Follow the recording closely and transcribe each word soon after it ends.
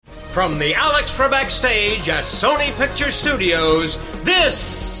From the Alex Trebek stage at Sony Picture Studios,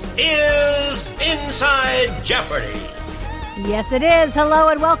 this is Inside Jeopardy! Yes, it is. Hello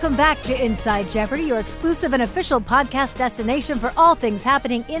and welcome back to Inside Jeopardy, your exclusive and official podcast destination for all things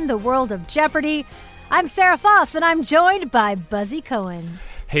happening in the world of Jeopardy! I'm Sarah Foss, and I'm joined by Buzzy Cohen.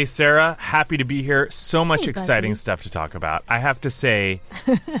 Hey, Sarah. Happy to be here. So much exciting Buzzy. stuff to talk about. I have to say,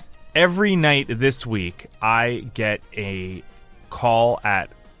 every night this week, I get a call at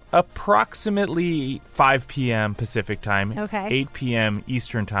approximately 5 p.m. Pacific time, 8 p.m.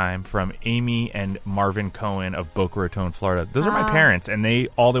 Eastern time from Amy and Marvin Cohen of Boca Raton, Florida. Those are my parents, and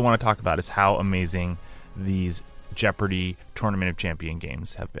all they want to talk about is how amazing these Jeopardy! Tournament of Champion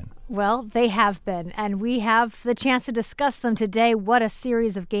games have been. Well, they have been, and we have the chance to discuss them today. What a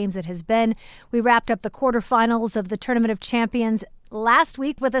series of games it has been. We wrapped up the quarterfinals of the Tournament of Champions last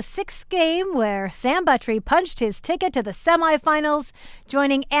week with a sixth game where Sam Buttrey punched his ticket to the semifinals,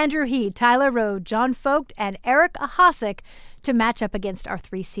 joining Andrew He, Tyler Rowe, John Vogt, and Eric Ahasik to match up against our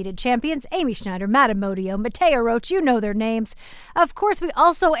three-seeded champions, Amy Schneider, Matt Amodio, Mateo Roach, you know their names. Of course, we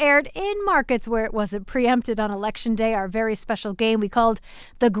also aired in markets where it wasn't preempted on Election Day, our very special game we called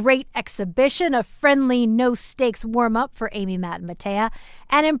The Great Exhibition, a friendly, no-stakes warm-up for Amy, Matt, and Mateo.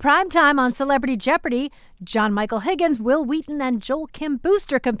 And in primetime on Celebrity Jeopardy, John Michael Higgins, Will Wheaton, and Joel Kim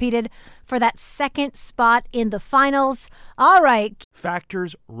Booster competed for that second spot in the finals. All right.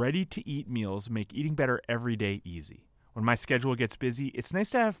 Factor's ready-to-eat meals make eating better every day easy. When my schedule gets busy, it's nice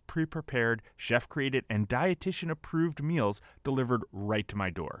to have pre-prepared, chef-created, and dietitian-approved meals delivered right to my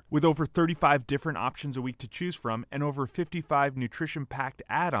door. With over 35 different options a week to choose from and over 55 nutrition-packed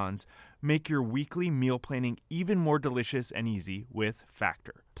add-ons, make your weekly meal planning even more delicious and easy with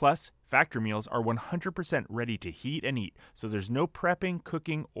Factor. Plus, Factor meals are 100% ready to heat and eat, so there's no prepping,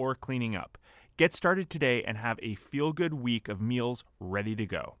 cooking, or cleaning up. Get started today and have a feel-good week of meals ready to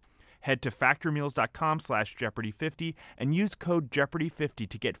go. Head to factormeals.com/Jeopardy50 and use code Jeopardy50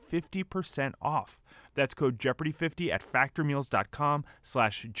 to get 50% off. That's code Jeopardy50 at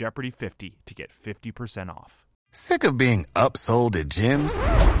factormeals.com/Jeopardy50 to get 50% off. Sick of being upsold at gyms?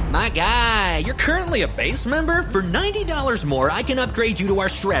 My guy, you're currently a base member. For $90 more, I can upgrade you to our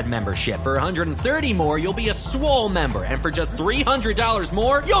Shred membership. For $130 more, you'll be a Swole member. And for just $300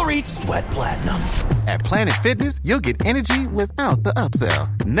 more, you'll reach Sweat Platinum. At Planet Fitness, you'll get energy without the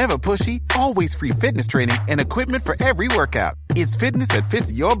upsell. Never pushy, always free fitness training and equipment for every workout. It's fitness that fits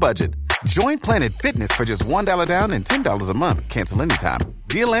your budget. Join Planet Fitness for just $1 down and $10 a month. Cancel anytime.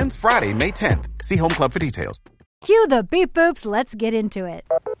 Deal ends Friday, May 10th. See Home Club for details. Cue the beep boops. Let's get into it.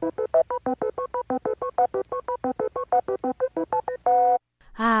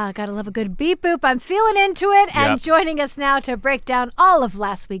 Gotta love a good beep boop. I'm feeling into it. And joining us now to break down all of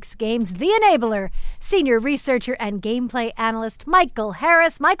last week's games, the Enabler, senior researcher and gameplay analyst, Michael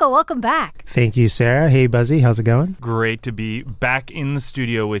Harris. Michael, welcome back. Thank you, Sarah. Hey, Buzzy. How's it going? Great to be back in the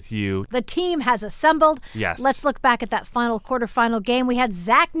studio with you. The team has assembled. Yes. Let's look back at that final quarterfinal game. We had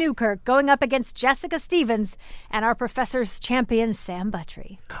Zach Newkirk going up against Jessica Stevens and our professor's champion, Sam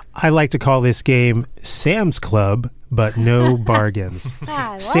Buttrey. I like to call this game Sam's Club, but no bargains.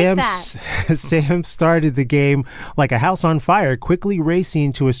 I like Sam started the game like a house on fire, quickly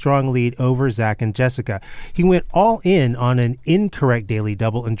racing to a strong lead over Zach and Jessica. He went all in on an incorrect daily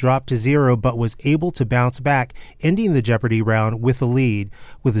double and dropped to 0, but was able to bounce back, ending the Jeopardy round with a lead,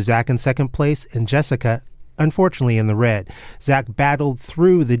 with Zach in second place and Jessica unfortunately in the red. Zach battled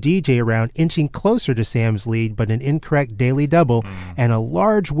through the DJ round, inching closer to Sam's lead, but an incorrect daily double and a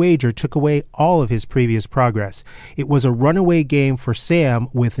large wager took away all of his previous progress. It was a runaway game for Sam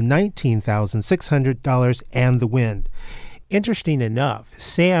with $19,600 and the win. Interesting enough,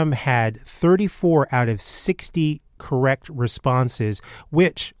 Sam had 34 out of 60 correct responses,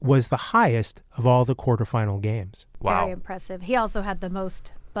 which was the highest of all the quarterfinal games. Wow. Very impressive. He also had the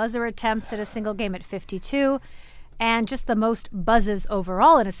most buzzer attempts at a single game at 52, and just the most buzzes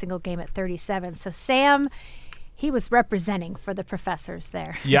overall in a single game at 37. So Sam, he was representing for the professors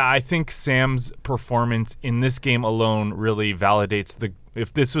there. Yeah, I think Sam's performance in this game alone really validates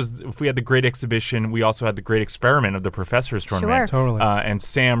if we had the great exhibition, we also had the great experiment of the professors tournament. Sure. Totally. And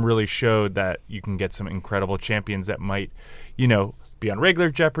Sam really showed that you can get some incredible champions that might, be on regular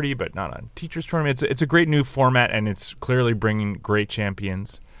Jeopardy, but not on Teachers Tournament. It's a great new format, and it's clearly bringing great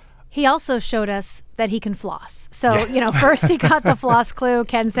champions. He also showed us that he can floss. So, first he got the floss clue.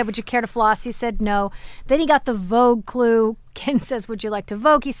 Ken said, would you care to floss? He said no. Then he got the Vogue clue. Ken says, would you like to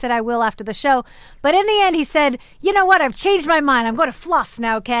Vogue? He said, I will after the show. But in the end, he said, you know what? I've changed my mind. I'm going to floss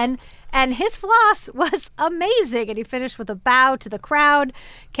now, Ken. And his floss was amazing. And he finished with a bow to the crowd.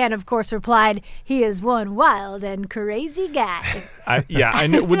 Ken, of course, replied, "He is one wild and crazy guy." I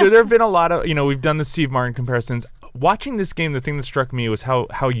know. There have been a lot of, we've done the Steve Martin comparisons. Watching this game, the thing that struck me was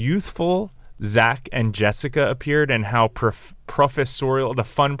how youthful Zach and Jessica appeared, and how professorial, the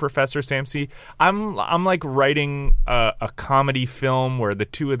fun Professor Samsey. I'm like writing a comedy film where the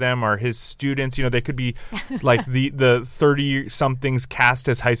two of them are his students. They could be like the 30-somethings cast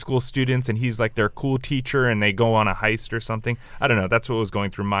as high school students, and he's like their cool teacher, and they go on a heist or something. I don't know. That's what was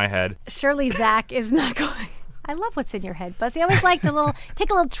going through my head. Surely Zach is not going. I love what's in your head, Buzz. I always like to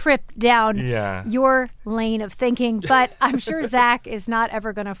take a little trip down your lane of thinking, but I'm sure Zach is not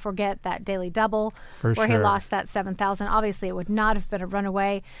ever going to forget that daily double he lost that 7,000. Obviously, it would not have been a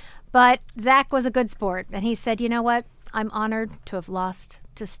runaway, but Zach was a good sport, and he said, "You know what? I'm honored to have lost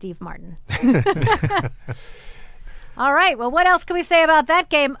to Steve Martin." All right, well, what else can we say about that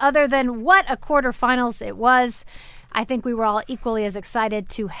game other than what a quarterfinals it was? I think we were all equally as excited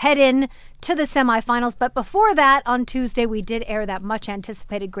to head in to the semifinals. But before that, on Tuesday, we did air that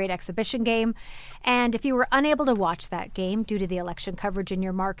much-anticipated great exhibition game. And if you were unable to watch that game due to the election coverage in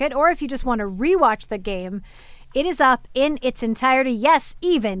your market, or if you just want to rewatch the game, it is up in its entirety. Yes,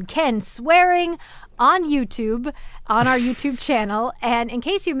 even Ken swearing on YouTube, on our YouTube channel. And in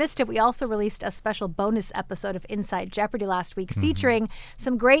case you missed it, we also released a special bonus episode of Inside Jeopardy last week featuring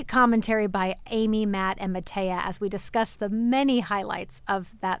some great commentary by Amy, Matt, and Matea as we discuss the many highlights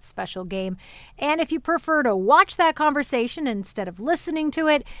of that special game. And if you prefer to watch that conversation instead of listening to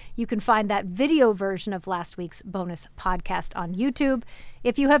it, you can find that video version of last week's bonus podcast on YouTube.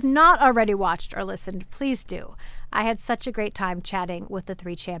 If you have not already watched or listened, please do. I had such a great time chatting with the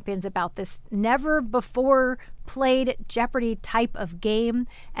three champions about this never-before-played Jeopardy type of game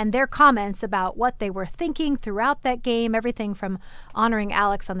and their comments about what they were thinking throughout that game, everything from honoring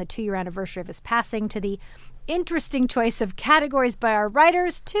Alex on the 2-year anniversary of his passing to the interesting choice of categories by our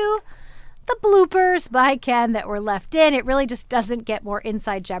writers to the bloopers by Ken that were left in. It really just doesn't get more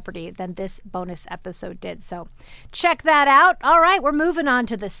Inside Jeopardy than this bonus episode did. So check that out. All right, we're moving on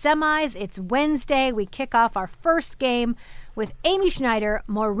to the semis. It's Wednesday. We kick off our first game with Amy Schneider,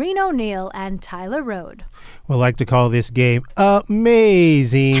 Maureen O'Neill, and Tyler Rode. We like to call this game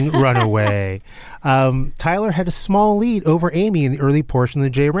Amazing Runaway. Tyler had a small lead over Amy in the early portion of the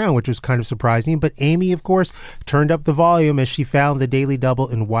J round, which was kind of surprising, but Amy, of course, turned up the volume as she found the daily double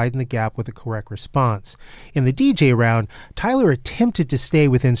and widened the gap with a correct response. In the DJ round, Tyler attempted to stay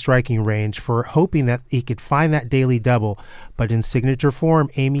within striking range for hoping that he could find that daily double, but in signature form,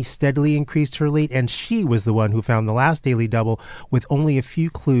 Amy steadily increased her lead, and she was the one who found the last daily double with only a few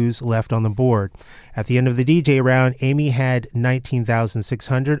clues left on the board. At the end of the DJ round, Amy had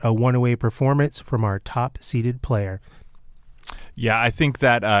 19,600, a one-away performance from our top-seeded player. Yeah, I think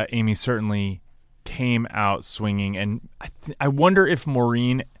that Amy certainly came out swinging, and I wonder if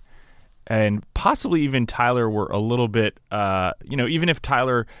Maureen and possibly even Tyler were a little bit, even if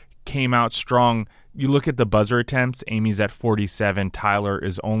Tyler came out strong, you look at the buzzer attempts, Amy's at 47, Tyler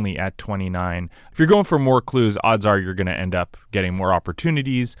is only at 29. If you're going for more clues, odds are you're going to end up getting more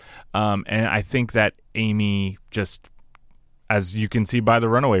opportunities. And I think that Amy just, as you can see by the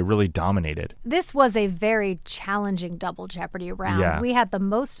runaway, really dominated. This was a very challenging double Jeopardy round. Yeah. We had the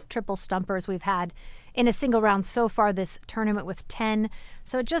most triple stumpers we've had in a single round so far this tournament with 10.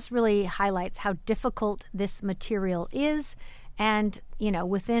 So it just really highlights how difficult this material is. And,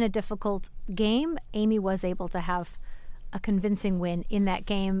 within a difficult game, Amy was able to have a convincing win in that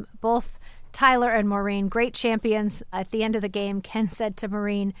game. Both Tyler and Maureen, great champions. At the end of the game, Ken said to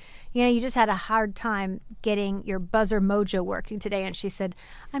Maureen, you just had a hard time getting your buzzer mojo working today. And she said,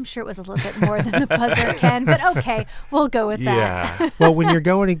 I'm sure it was a little bit more than the buzzer, Ken, but okay, we'll go with that. Yeah. Well, when you're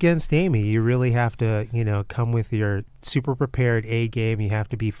going against Amy, you really have to, come with your super prepared A game. You have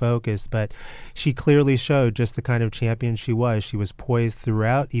to be focused. But she clearly showed just the kind of champion she was. She was poised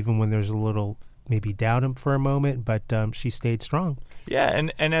throughout, even when there's a little maybe down for a moment, but she stayed strong. Yeah,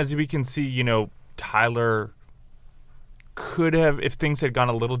 and as we can see, Tyler could have, if things had gone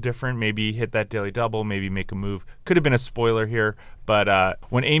a little different, maybe hit that daily double, maybe make a move. Could have been a spoiler here, but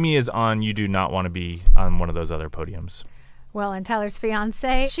when Amy is on, you do not want to be on one of those other podiums. Well, and Tyler's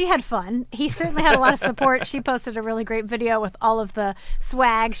fiance, she had fun. He certainly had a lot of support. She posted a really great video with all of the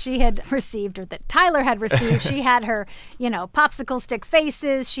swag she had received, or that Tyler had received. She had her, popsicle stick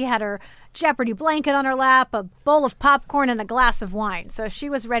faces. She had her Jeopardy blanket on her lap, a bowl of popcorn, and a glass of wine. So she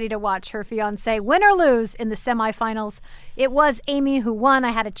was ready to watch her fiance win or lose in the semifinals. It was Amy who won.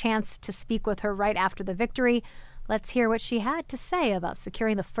 I had a chance to speak with her right after the victory. Let's hear what she had to say about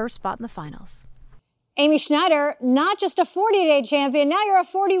securing the first spot in the finals. Amy Schneider, not just a 40-day champion, now you're a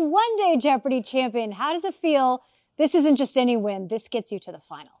 41-day Jeopardy champion. How does it feel? This isn't just any win. This gets you to the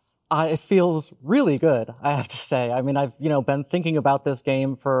finals. It feels really good, I have to say. I mean, I've, been thinking about this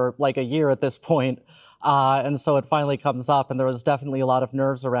game for like a year at this point. And so it finally comes up, and there was definitely a lot of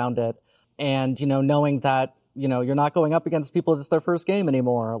nerves around it. And, knowing that, you're not going up against people that's their first game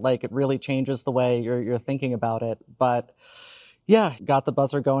anymore, like it really changes the way you're thinking about it. But yeah, got the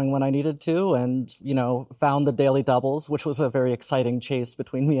buzzer going when I needed to, and, found the daily doubles, which was a very exciting chase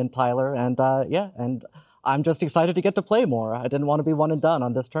between me and Tyler. And and I'm just excited to get to play more. I didn't want to be one and done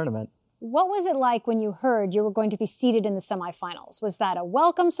on this tournament. What was it like when you heard you were going to be seated in the semifinals? Was that a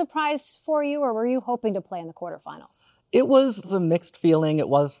welcome surprise for you, or were you hoping to play in the quarterfinals? It was a mixed feeling. It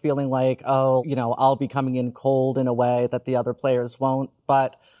was feeling like, I'll be coming in cold in a way that the other players won't.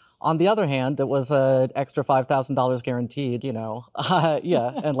 But on the other hand, it was an extra $5,000 guaranteed,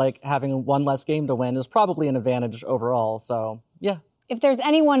 and like having one less game to win is probably an advantage overall. So, yeah. If there's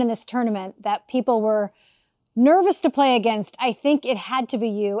anyone in this tournament that people were nervous to play against, I think it had to be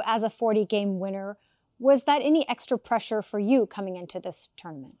you as a 40-game winner. Was that any extra pressure for you coming into this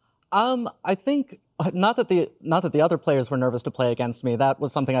tournament? I think not that the other players were nervous to play against me. That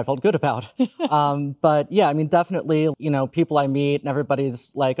was something I felt good about. But yeah, I mean, definitely, people I meet and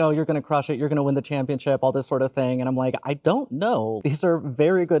everybody's like, oh, you're going to crush it. You're going to win the championship, all this sort of thing. And I'm like, I don't know. These are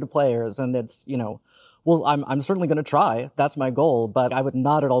very good players. And it's, well, I'm certainly going to try. That's my goal. But I would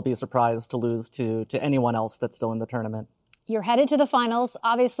not at all be surprised to lose to anyone else that's still in the tournament. You're headed to the finals.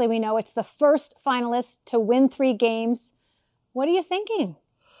 Obviously, we know it's the first finalist to win 3 games. What are you thinking?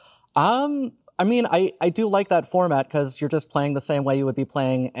 I mean, I do like that format because you're just playing the same way you would be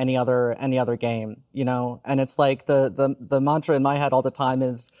playing any other game, and it's like the mantra in my head all the time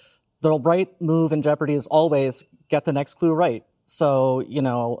is the right move in Jeopardy is always get the next clue right. So,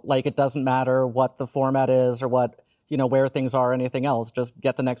 like it doesn't matter what the format is or what, where things are or anything else, just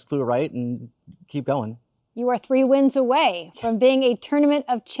get the next clue right and keep going. You are 3 wins away from being a Tournament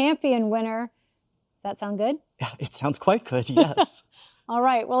of Champion winner. Does that sound good? Yeah, it sounds quite good, yes. All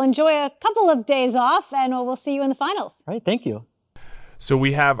right. Well, enjoy a couple of days off, and we'll see you in the finals. All right. Thank you. So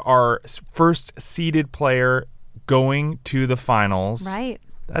we have our first seeded player going to the finals. Right.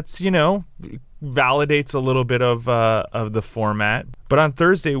 That's, validates a little bit of the format. But on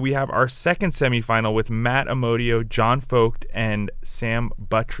Thursday, we have our second semifinal with Matt Amodio, John Vogt, and Sam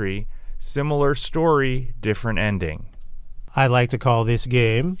Buttry. Similar story, different ending. I like to call this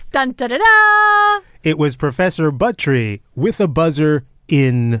game... Dun da da da! It was Professor Buttry with a buzzer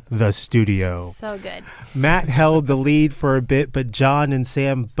in the studio. So good. Matt held the lead for a bit, but John and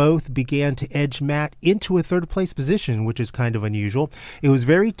Sam both began to edge Matt into a third-place position, which is kind of unusual. It was a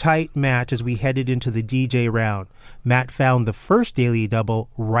very tight match as we headed into the DJ round. Matt found the first daily double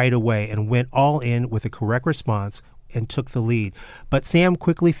right away and went all in with a correct response and took the lead. But Sam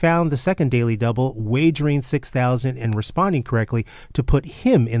quickly found the second daily double, wagering $6,000 and responding correctly to put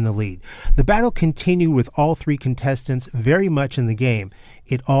him in the lead. The battle continued with all 3 contestants very much in the game.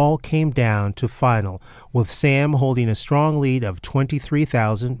 It all came down to final, with Sam holding a strong lead of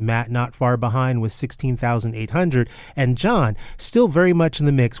 $23,000, Matt not far behind with $16,800, and John still very much in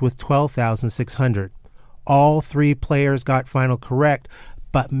the mix with $12,600. All 3 players got final correct,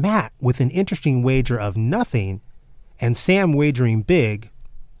 but Matt, with an interesting wager of nothing, and Sam wagering big,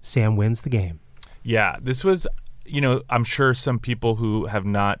 Sam wins the game. Yeah, this was, I'm sure some people who have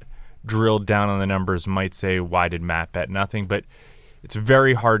not drilled down on the numbers might say, why did Matt bet nothing? But it's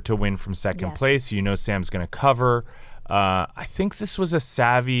very hard to win from second place. Sam's going to cover. I think this was a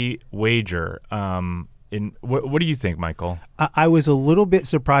savvy wager. What do you think, Michael? I was a little bit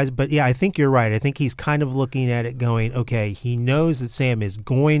surprised, but yeah, I think you're right. I think he's kind of looking at it going, okay, he knows that Sam is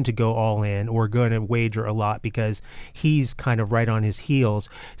going to go all in or going to wager a lot because he's kind of right on his heels.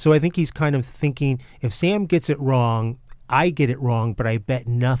 So I think he's kind of thinking, if Sam gets it wrong, I get it wrong, but I bet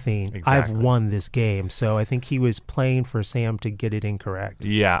nothing. Exactly. I've won this game. So I think he was playing for Sam to get it incorrect.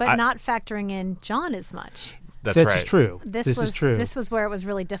 Yeah. But not factoring in John as much. That's right. This is true. This is true. This was where it was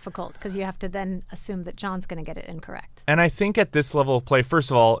really difficult because you have to then assume that John's going to get it incorrect. And I think at this level of play, first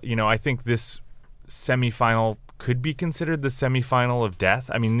of all, I think this semifinal could be considered the semifinal of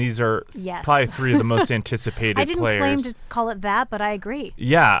death. I mean, these are probably 3 of the most anticipated players. I didn't claim to call it that, but I agree.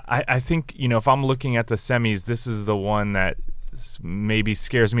 Yeah, I think, if I'm looking at the semis, this is the one that maybe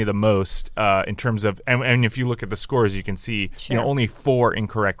scares me the most in terms of, and if you look at the scores, you can see, only 4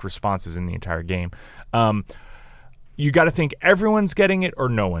 incorrect responses in the entire game. You got to think everyone's getting it or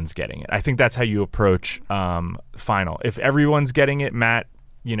no one's getting it. I think that's how you approach final. If everyone's getting it, Matt,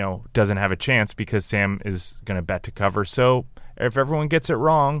 doesn't have a chance because Sam is going to bet to cover. So if everyone gets it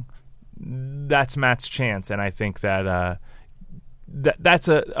wrong, that's Matt's chance. And I think that that's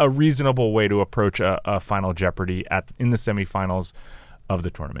a reasonable way to approach a Final Jeopardy in the semifinals of the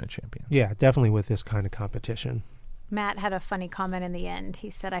Tournament of Champions. Yeah, definitely with this kind of competition. Matt had a funny comment in the end. He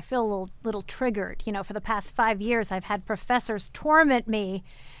said, I feel a little triggered. For the past 5 years, I've had professors torment me,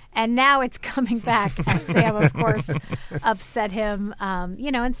 and now it's coming back. As Sam, of course, upset him.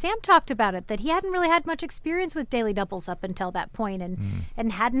 And Sam talked about it, that he hadn't really had much experience with daily doubles up until that point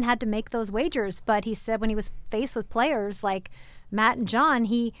and hadn't had to make those wagers. But he said when he was faced with players like Matt and John,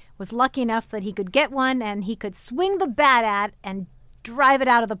 he was lucky enough that he could get one and he could swing the bat at and drive it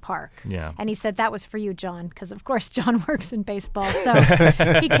out of the park. Yeah. And he said that was for you, John, because of course John works in baseball, so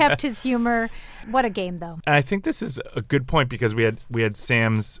he kept his humor. What a game, though. And I think this is a good point because we had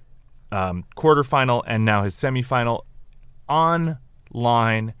Sam's quarterfinal and now his semifinal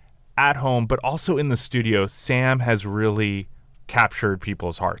online at home, but also in the studio. Sam has really captured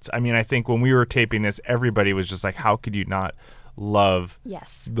people's hearts. I mean, I think when we were taping this, everybody was just like, how could you not love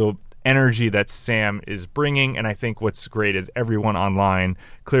the energy that Sam is bringing? And I think what's great is everyone online,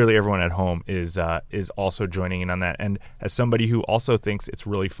 clearly everyone at home is also joining in on that. And as somebody who also thinks it's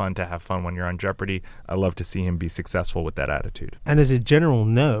really fun to have fun when you're on Jeopardy, I love to see him be successful with that attitude. And as a general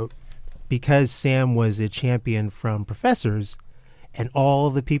note, because Sam was a champion from professors and all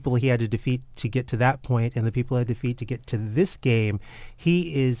the people he had to defeat to get to that point and the people he had to defeat to get to this game,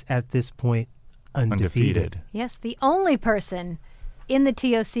 he is at this point undefeated. Yes, the only person in the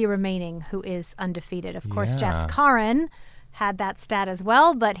ToC remaining who is undefeated. Of course, Jess Karin had that stat as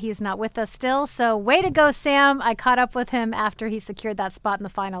well, but he's not with us still. So way to go, Sam. I caught up with him after he secured that spot in the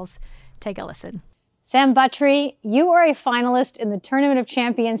finals. Take a listen. Sam Buttrey, you are a finalist in the Tournament of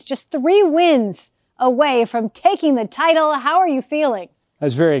Champions, just 3 wins away from taking the title. How are you feeling?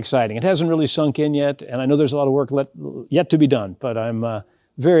 That's very exciting. It hasn't really sunk in yet, and I know there's a lot of work yet to be done, but I'm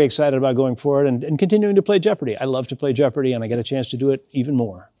very excited about going forward and continuing to play Jeopardy. I love to play Jeopardy, and I get a chance to do it even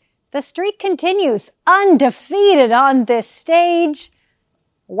more. The streak continues, undefeated on this stage.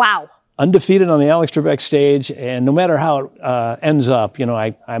 Wow. Undefeated on the Alex Trebek stage, and no matter how it ends up,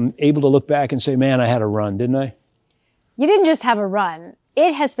 I'm able to look back and say, man, I had a run, didn't I? You didn't just have a run.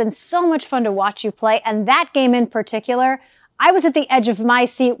 It has been so much fun to watch you play, and that game in particular, I was at the edge of my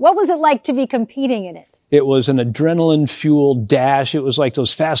seat. What was it like to be competing in it? It was an adrenaline-fueled dash. It was like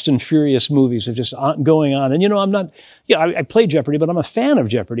those Fast and Furious movies of just going on. And, I'm not, I play Jeopardy, but I'm a fan of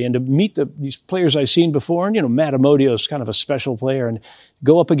Jeopardy. And to meet these players I've seen before, and, Matt Amodio is kind of a special player, and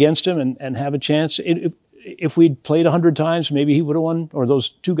go up against him and have a chance. If we'd played 100 times, maybe he would have won, or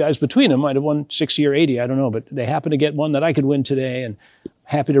those 2 guys between them might have won 60 or 80. I don't know. But they happened to get one that I could win today, and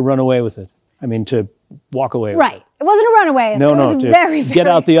happy to run away with it. I mean, to walk away with it. It wasn't a runaway. No, it was a very, get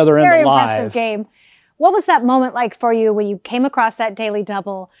out the other end very alive. Impressive game. What was that moment like for you when you came across that daily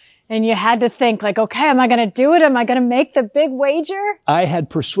double and you had to think like, okay, am I going to do it? Am I going to make the big wager? I had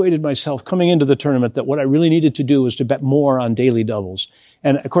persuaded myself coming into the tournament that what I really needed to do was to bet more on daily doubles.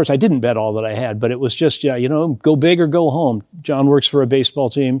 And of course, I didn't bet all that I had, but it was just, go big or go home. John works for a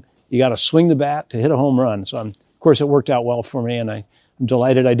baseball team. You got to swing the bat to hit a home run. So of course, it worked out well for me, and I'm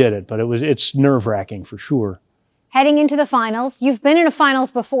delighted I did it, but it's nerve-wracking for sure. Heading into the finals, you've been in a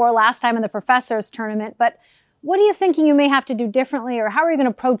finals before, last time in the Professors Tournament, but what are you thinking you may have to do differently, or how are you going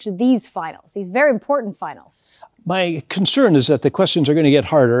to approach these finals, these very important finals? My concern is that the questions are going to get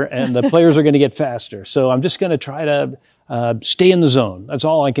harder and the players are going to get faster. So I'm just going to try to stay in the zone. That's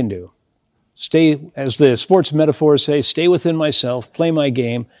all I can do. Stay, as the sports metaphors say, stay within myself, play my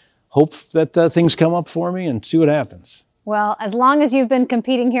game, hope that things come up for me, and see what happens. Well, as long as you've been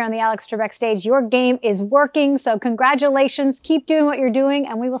competing here on the Alex Trebek stage, your game is working. So congratulations. Keep doing what you're doing,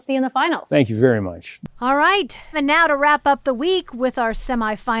 and we will see you in the finals. Thank you very much. All right. And now to wrap up the week with our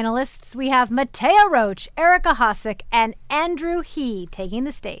semifinalists, we have Matea Roach, Erica Hossack, and Andrew He taking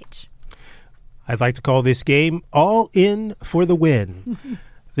the stage. I'd like to call this game All In for the Win.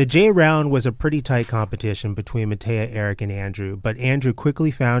 The J round was a pretty tight competition between Matea, Eric, and Andrew, but Andrew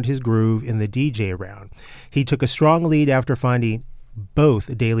quickly found his groove in the DJ round. He took a strong lead after finding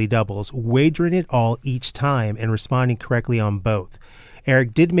both daily doubles, wagering it all each time and responding correctly on both.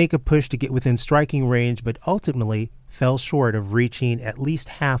 Eric did make a push to get within striking range, but ultimately fell short of reaching at least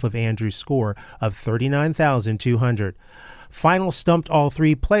half of Andrew's score of 39,200. Final stumped all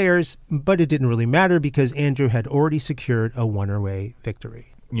 3 players, but it didn't really matter because Andrew had already secured a one-way victory.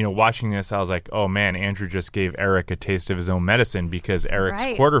 Watching this, I was like, oh, man, Andrew just gave Eric a taste of his own medicine because Eric's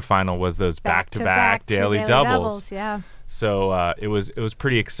quarterfinal was those back-to-back daily doubles. Yeah. So it was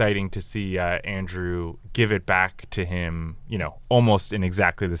pretty exciting to see Andrew give it back to him, almost in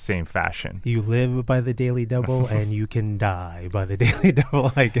exactly the same fashion. You live by the daily double and you can die by the daily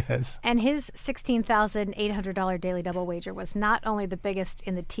double, I guess. And his $16,800 daily double wager was not only the biggest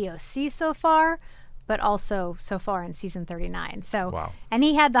in the ToC so far, but also so far in season 39. So, wow. And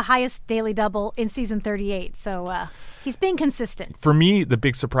he had the highest daily double in season 38. So he's being consistent. For me, the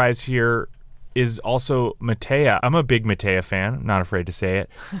big surprise here is also Matea. I'm a big Matea fan, not afraid to say it.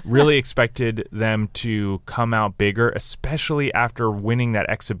 Really expected them to come out bigger, especially after winning that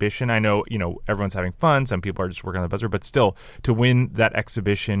exhibition. I know, everyone's having fun. Some people are just working on the buzzer, but still, to win that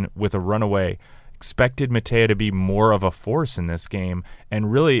exhibition with a runaway, expected Matea to be more of a force in this game. And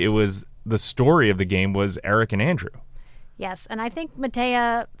really, it was the story of the game was Eric and Andrew. Yes, and I think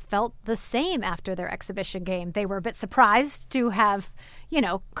Matea felt the same after their exhibition game. They were a bit surprised to have,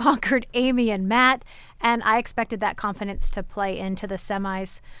 conquered Amy and Matt, and I expected that confidence to play into the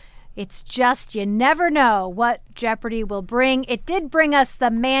semis. It's just, you never know what Jeopardy will bring. It did bring us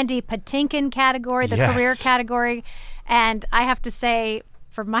the Mandy Patinkin category, the Yes. career category, and I have to say,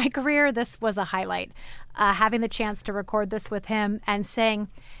 for my career, this was a highlight. Having the chance to record this with him and saying,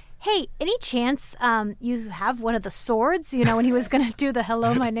 hey, any chance you have one of the swords? When he was going to do the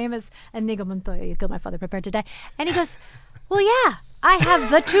hello, my name is Inigo Montoya, you killed my father, prepared to die. And he goes, well, yeah, I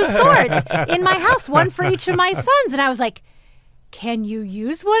have the 2 swords in my house, one for each of my sons. And I was like, can you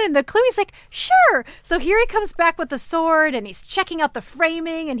use one in the clue? He's like, sure. So here he comes back with the sword, and he's checking out the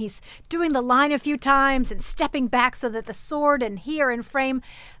framing, and he's doing the line a few times and stepping back so that the sword and he are in frame.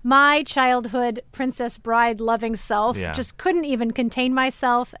 My childhood Princess Bride loving self just couldn't even contain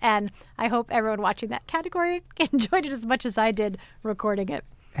myself, and I hope everyone watching that category enjoyed it as much as I did recording it.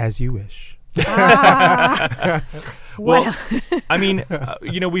 As you wish. Well, I mean,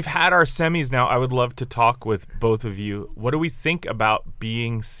 we've had our semis now. I would love to talk with both of you. What do we think about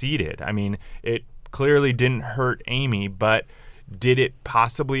being seeded? I mean, it clearly didn't hurt Amy, but did it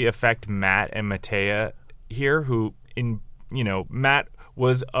possibly affect Matt and Matea here, who, Matt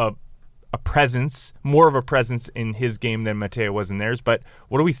was a presence, more of a presence in his game than Matea was in theirs. But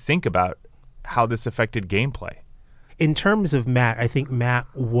what do we think about how this affected gameplay? In terms of Matt, I think Matt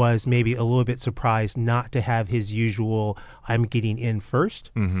was maybe a little bit surprised not to have his usual I'm getting in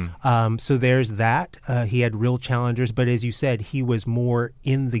first. Mm-hmm. So there's that. He had real challengers, but as you said, he was more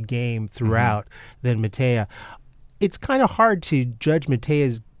in the game throughout than Matea. It's kind of hard to judge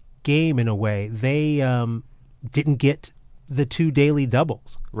Matea's game in a way. They didn't get the 2 daily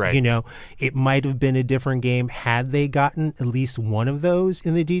doubles. Right. It might have been a different game had they gotten at least one of those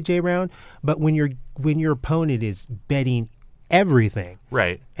in the DJ round. But when your opponent is betting everything,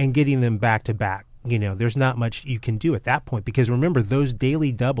 right, and getting them back to back, there's not much you can do at that point, because remember, those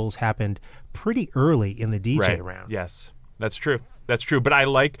daily doubles happened pretty early in the DJ round. Yes, that's true. But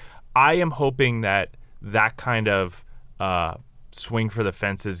I am hoping that kind of swing for the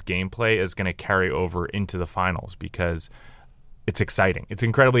fences gameplay is going to carry over into the finals, because it's exciting. It's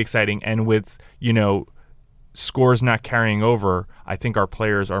incredibly exciting. And with, scores not carrying over, I think our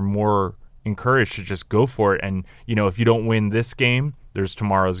players are more encouraged to just go for it. And, if you don't win this game, there's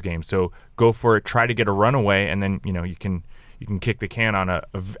tomorrow's game. So go for it. Try to get a runaway, and then, you can kick the can on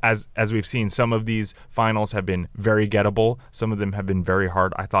as we've seen, some of these finals have been very gettable. Some of them have been very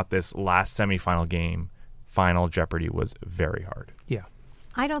hard. I thought this last semifinal game, Final Jeopardy, was very hard. Yeah.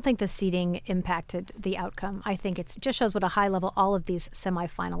 I don't think the seeding impacted the outcome. I think it just shows what a high level all of these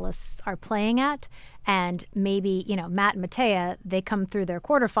semifinalists are playing at. And maybe, Matt and Matea, they come through their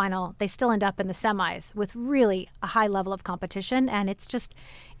quarterfinal, they still end up in the semis with really a high level of competition. And it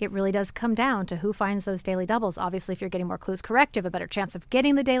really does come down to who finds those daily doubles. Obviously, if you're getting more clues correct, you have a better chance of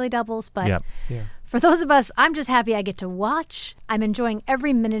getting the daily doubles. But for those of us, I'm just happy I get to watch. I'm enjoying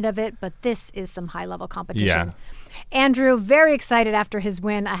every minute of it, but this is some high level competition. Yeah. Andrew, very excited after his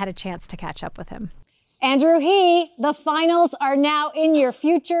win. I had a chance to catch up with him. Andrew the finals are now in your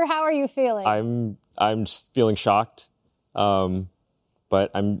future. How are you feeling? I'm just feeling shocked,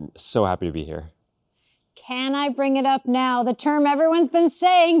 but I'm so happy to be here. Can I bring it up now? The term everyone's been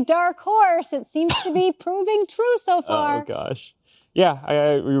saying, dark horse. It seems to be proving true so far. Oh, gosh.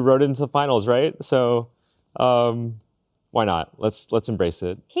 Yeah, we rode into the finals, right? So why not? Let's embrace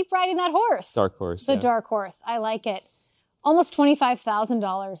it. Keep riding that horse. Dark horse. The dark horse. I like it. Almost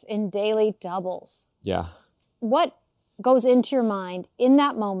 $25,000 in daily doubles. Yeah. What goes into your mind in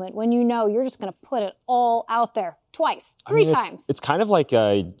that moment when you know you're just going to put it all out there twice, three times? It's kind of like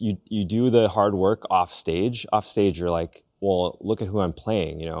you do the hard work off stage. Off stage, you're like, well, look at who I'm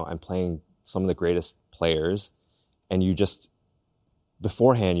playing. I'm playing some of the greatest players. And you just,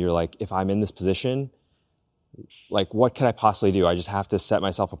 beforehand, you're like, if I'm in this position, like, what can I possibly do? I just have to set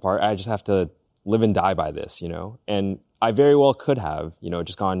myself apart. I just have to live and die by this, And I very well could have,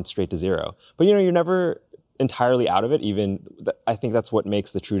 just gone straight to 0. But, you're never entirely out of it. I think that's what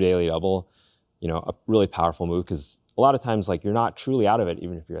makes the true daily double, a really powerful move, because a lot of times, like, you're not truly out of it,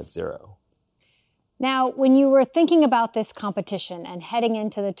 even if you're at 0. Now, when you were thinking about this competition and heading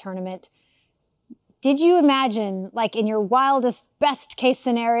into the tournament, did you imagine, like, in your wildest, best case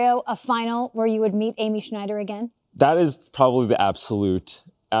scenario, a final where you would meet Amy Schneider again? That is probably the absolute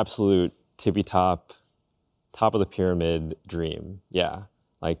tippy top of the pyramid dream. Yeah.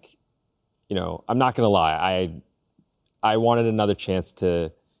 Like, I'm not going to lie. I wanted another chance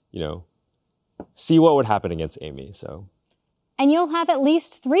to, see what would happen against Amy. So. And you'll have at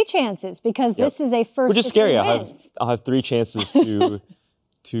least 3 chances, because this is a first. Which is scary. I'll have 3 chances to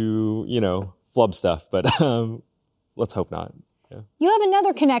flub stuff, but let's hope not. Yeah. You have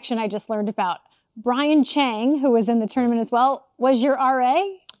another connection I just learned about. Brian Chang, who was in the tournament as well, was your RA?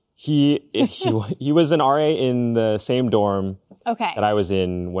 He was an RA in the same dorm that I was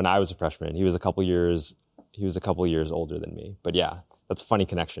in when I was a freshman. He was a couple years older than me. But yeah, that's a funny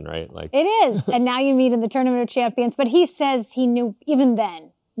connection, right? Like, it is. And now you meet in the Tournament of Champions. But he says he knew even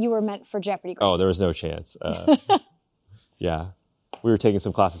then you were meant for Jeopardy! Oh, there was no chance. Yeah. We were taking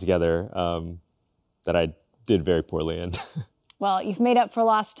some classes together that I did very poorly in. Well, you've made up for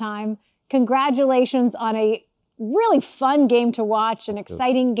lost time. Congratulations on a really fun game to watch, an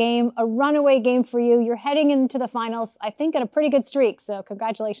exciting game, a runaway game for you. You're heading into the finals, I think, at a pretty good streak. So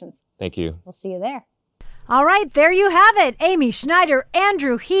congratulations. Thank you. We'll see you there. All right, there you have it. Amy Schneider,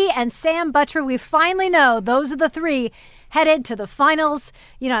 Andrew He, and Sam Butcher. We finally know those are the 3 headed to the finals.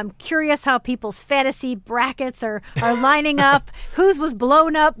 I'm curious how people's fantasy brackets are lining up, whose was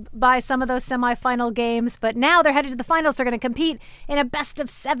blown up by some of those semifinal games. But now they're headed to the finals. They're going to compete in a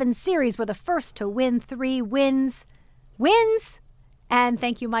best-of-7 series where the first to win 3 wins. And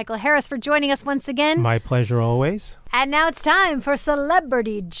thank you, Michael Harris, for joining us once again. My pleasure always. And now it's time for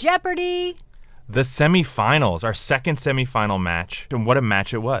Celebrity Jeopardy! The semifinals, our second semifinal match, and what a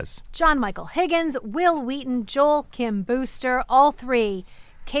match it was. John Michael Higgins, Will Wheaton, Joel Kim Booster, all 3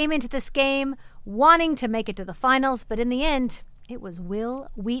 came into this game wanting to make it to the finals, but in the end, it was Will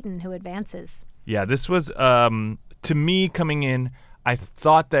Wheaton who advances. Yeah, this was, to me coming in, I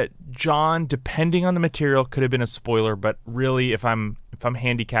thought that John, depending on the material, could have been a spoiler, but really, if I'm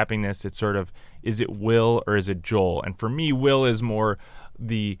handicapping this, it's sort of, is it Will or is it Joel? And for me, Will is more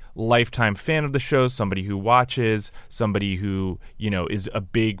the lifetime fan of the show, somebody who watches, somebody who, is a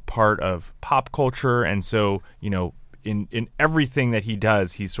big part of pop culture. And so, in everything that he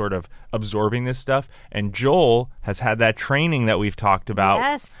does, he's sort of absorbing this stuff. And Joel has had that training that we've talked about.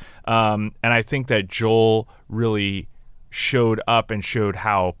 Yes. And I think that Joel really showed up and showed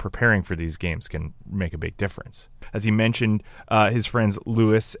how preparing for these games can make a big difference. As he mentioned, his friends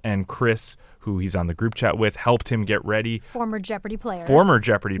Lewis and Chris, who he's on the group chat with, helped him get ready. Former Jeopardy players.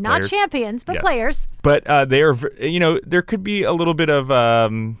 Not champions, but yes. Players. But they are, there could be a little bit of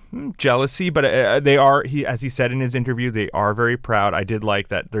jealousy, but they are, as he said in his interview, they are very proud. I did like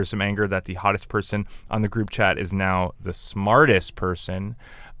that there's some anger that the hottest person on the group chat is now the smartest person.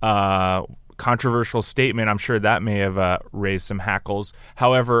 Controversial statement. I'm sure that may have raised some hackles.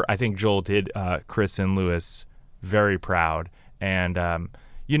 However, I think Joel did Chris and Lewis very proud. And, I'm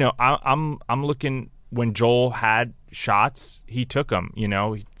looking, when Joel had shots, he took them,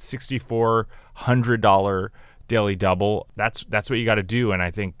 $6,400 daily double. That's what you got to do. And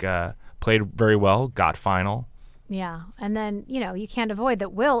I think played very well, got final. Yeah. And then, you can't avoid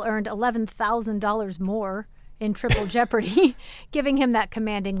that Will earned $11,000 more in Triple Jeopardy, giving him that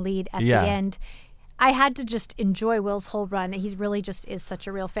commanding lead at the end. I had to just enjoy Will's whole run. He really just is such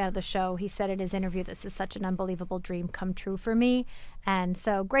a real fan of the show. He said in his interview, this is such an unbelievable dream come true for me. And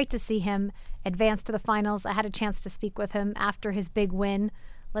so great to see him advance to the finals. I had a chance to speak with him after his big win.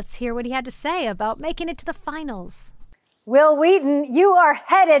 Let's hear what he had to say about making it to the finals. Will Wheaton, you are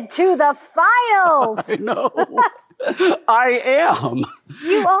headed to the finals. I know. I am.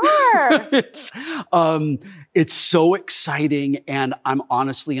 You are. It's so exciting, and I'm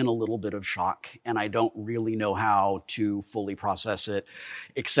honestly in a little bit of shock, and I don't really know how to fully process it,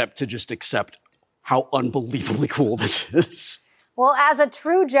 except to just accept how unbelievably cool this is. Well, as a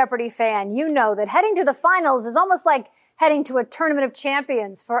true Jeopardy fan, you know that heading to the finals is almost like heading to a Tournament of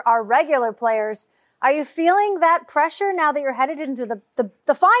Champions for our regular players. Are you feeling that pressure now that you're headed into the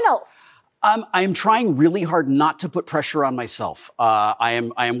finals? I'm trying really hard not to put pressure on myself. I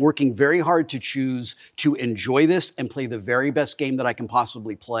am working very hard to choose to enjoy this and play the very best game that I can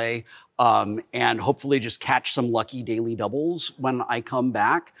possibly play, and hopefully just catch some lucky daily doubles when I come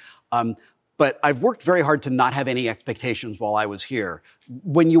back. But but I've worked very hard to not have any expectations while I was here.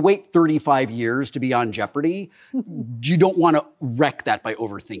 When you wait 35 years to be on Jeopardy, you don't want to wreck that by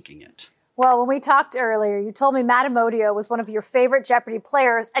overthinking it. Well, when we talked earlier, you told me Matt Amodio was one of your favorite Jeopardy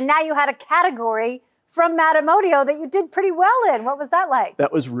players, and now you had a category from Matt Amodio that you did pretty well in. What was that like?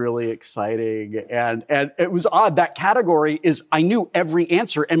 That was really exciting. And it was odd. That category is, I knew every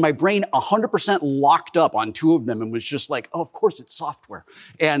answer, and my brain 100% locked up on two of them and was just like, oh, of course it's software.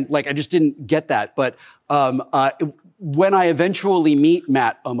 And like, I just didn't get that. But when I eventually meet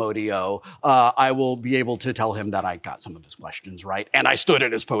Matt Amodio, I will be able to tell him that I got some of his questions right. And I stood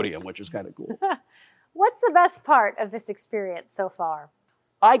at his podium, which is kind of cool. What's the best part of this experience so far?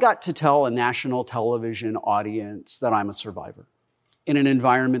 I got to tell a national television audience that I'm a survivor in an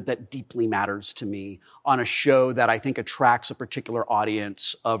environment that deeply matters to me, on a show that I think attracts a particular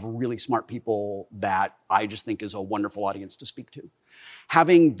audience of really smart people that I just think is a wonderful audience to speak to.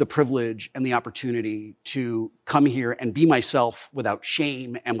 Having the privilege and the opportunity to come here and be myself without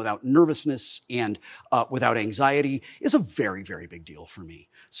shame and without nervousness and without anxiety is a very, very big deal for me.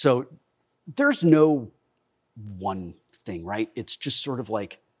 So there's no one thing, right? It's just sort of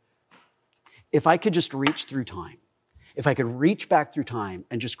like, if I could just reach through time, if I could reach back through time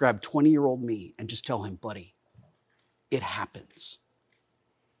and just grab 20-year-old me and just tell him, buddy, it happens.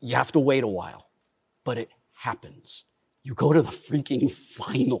 You have to wait a while, but it happens. You go to the freaking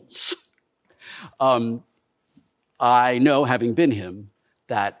finals. I know, having been him,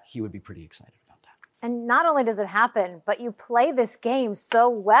 that he would be pretty excited. And not only does it happen, but you play this game so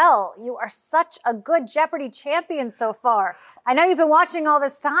well. You are such a good Jeopardy champion so far. I know you've been watching all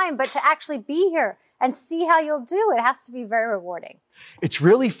this time, but to actually be here and see how you'll do, it has to be very rewarding. It's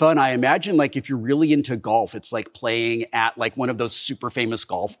really fun. I imagine, like, if you're really into golf, it's like playing at like one of those super famous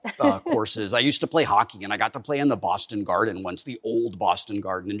golf courses. I used to play hockey, and I got to play in the Boston Garden once, the old Boston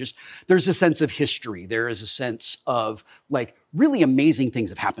Garden. And just, there's a sense of history. There is a sense of like really amazing things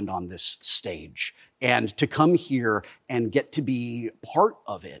have happened on this stage. And to come here and get to be part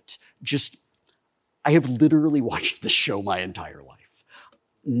of it, just, I have literally watched the show my entire life.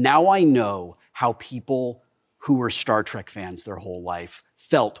 Now I know how people who were Star Trek fans their whole life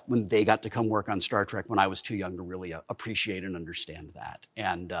felt when they got to come work on Star Trek when I was too young to really appreciate and understand that.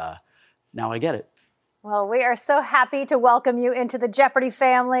 And now I get it. Well, we are so happy to welcome you into the Jeopardy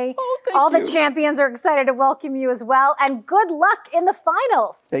family. Oh, thank All you. the champions are excited to welcome you as well. And good luck in the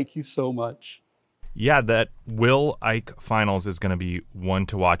finals. Thank you so much. Yeah, that Will Ike finals is going to be one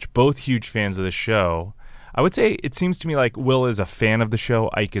to watch. Both huge fans of the show. I would say it seems to me like Will is a fan of the show,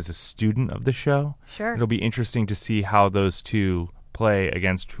 Ike is a student of the show. Sure. It'll be interesting to see how those two play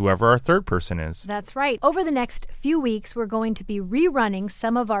against whoever our third person is. That's right. Over the next few weeks, we're going to be rerunning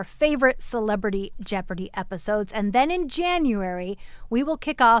some of our favorite Celebrity Jeopardy episodes. And then in January, we will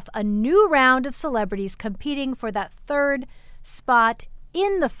kick off a new round of celebrities competing for that third spot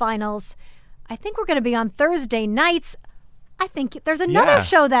in the finals. I think we're going to be on Thursday nights. I think there's another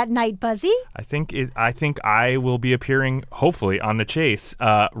show that night, Buzzy. I think I will be appearing, hopefully, on The Chase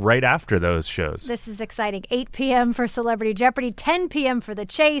right after those shows. This is exciting. 8 p.m. for Celebrity Jeopardy, 10 p.m. for The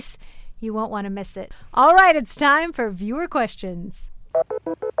Chase. You won't want to miss it. All right, it's time for viewer questions.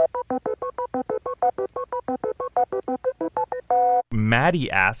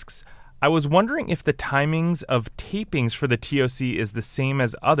 Maddie asks, I was wondering if the timings of tapings for the ToC is the same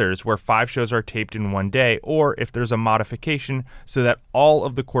as others, where 5 shows are taped in one day, or if there's a modification so that all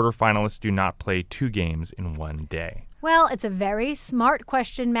of the quarterfinalists do not play 2 games in one day. Well, it's a very smart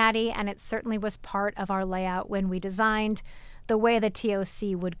question, Maddie, and it certainly was part of our layout when we designed the way the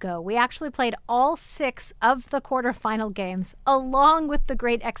ToC would go. We actually played all 6 of the quarterfinal games along with the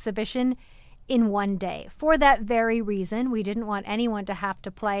Great Exhibition in one day. For that very reason, we didn't want anyone to have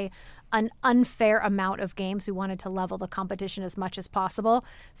to play an unfair amount of games. We wanted to level the competition as much as possible.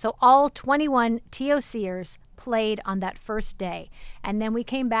 So all 21 ToCers played on that first day. And then we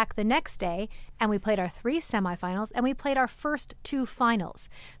came back the next day and we played our 3 semifinals and we played our first 2 finals.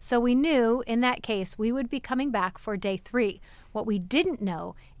 So we knew in that case we would be coming back for day 3. What we didn't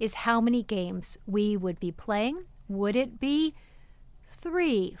know is how many games we would be playing. Would it be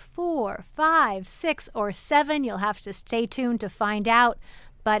 3, 4, 5, 6, or 7? You'll have to stay tuned to find out.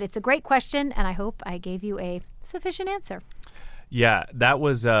 But it's a great question, and I hope I gave you a sufficient answer. Yeah, that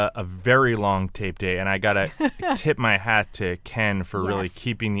was a very long tape day, and I got to tip my hat to Ken for really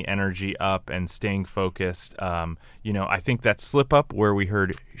keeping the energy up and staying focused. I think that slip up where we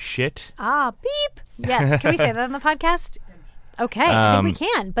heard shit. Beep. Yes. Can we say that on the podcast? Okay, I think we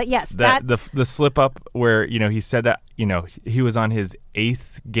can. But yes, the slip up where he said that he was on his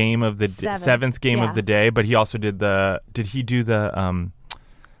 8th game of the 7th game of the day, but he also did he do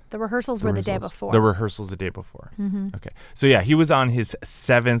the The rehearsals were the day before. The rehearsals the day before. Mm-hmm. Okay. So, yeah, he was on his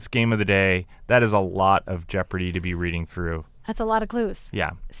 7th game of the day. That is a lot of Jeopardy to be reading through. That's a lot of clues.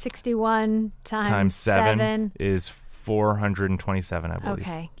 Yeah. 61 times 7 is 427, I believe.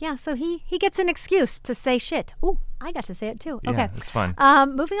 Okay. Yeah, so he gets an excuse to say shit. Ooh, I got to say it too. Okay. Yeah, it's fun.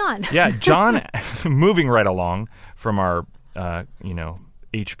 Moving on. Yeah, John, moving right along from our,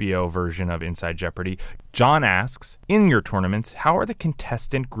 HBO version of Inside Jeopardy. John asks, in your tournaments, how are the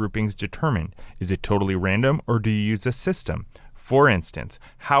contestant groupings determined? Is it totally random or do you use a system? For instance,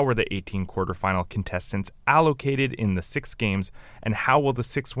 how are the 18 quarterfinal contestants allocated in the 6 games, and how will the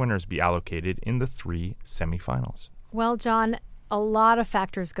 6 winners be allocated in the 3 semifinals? Well, John, a lot of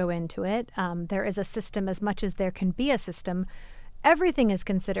factors go into it. There is a system as much as there can be a system. Everything is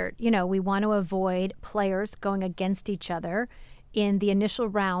considered. We want to avoid players going against each other in the initial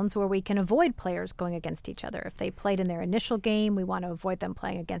rounds where we can avoid players going against each other. If they played in their initial game, we want to avoid them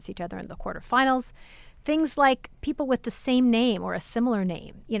playing against each other in the quarterfinals. Things like people with the same name or a similar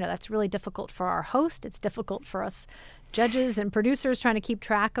name. That's really difficult for our host. It's difficult for us judges and producers trying to keep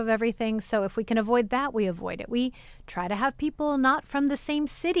track of everything. So if we can avoid that, we avoid it. We try to have people not from the same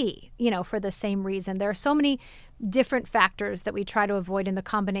city, for the same reason. There are so many different factors that we try to avoid in the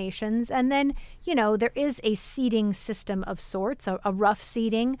combinations. And then, there is a seeding system of sorts, a rough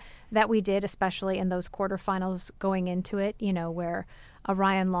seeding that we did, especially in those quarterfinals going into it, where a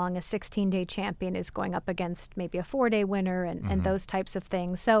Ryan Long, a 16-day champion, is going up against maybe a 4-day winner and those types of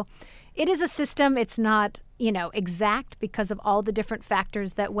things. So it is a system. It's not, exact because of all the different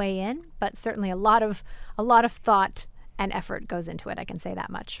factors that weigh in, but certainly a lot of thought and effort goes into it. I can say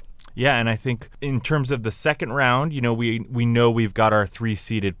that much. Yeah, and I think in terms of the second round, we know we've got our 3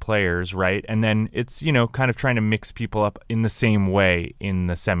 seeded players, right? And then it's, kind of trying to mix people up in the same way in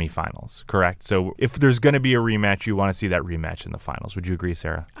the semifinals, correct? So if there's going to be a rematch, you want to see that rematch in the finals. Would you agree,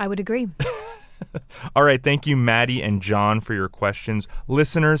 Sarah? I would agree. All right, thank you, Maddie and John, for your questions.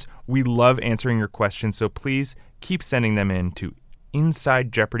 Listeners, we love answering your questions, so please keep sending them in to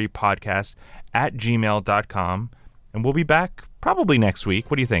InsideJeopardyPodcast@gmail.com, and we'll be back probably next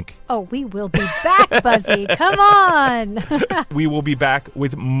week. What do you think? Oh, we will be back, Buzzy. Come on. We will be back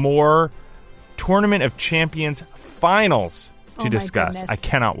with more Tournament of Champions finals to discuss. Goodness. I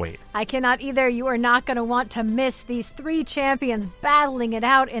cannot wait. I cannot either. You are not going to want to miss these 3 champions battling it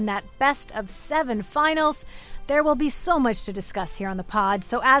out in that best of 7 finals. There will be so much to discuss here on the pod.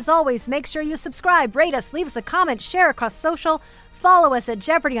 So as always, make sure you subscribe, rate us, leave us a comment, share across social. Follow us at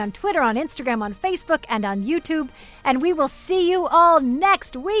Jeopardy on Twitter, on Instagram, on Facebook, and on YouTube. And we will see you all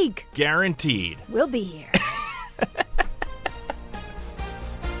next week. Guaranteed. We'll be here.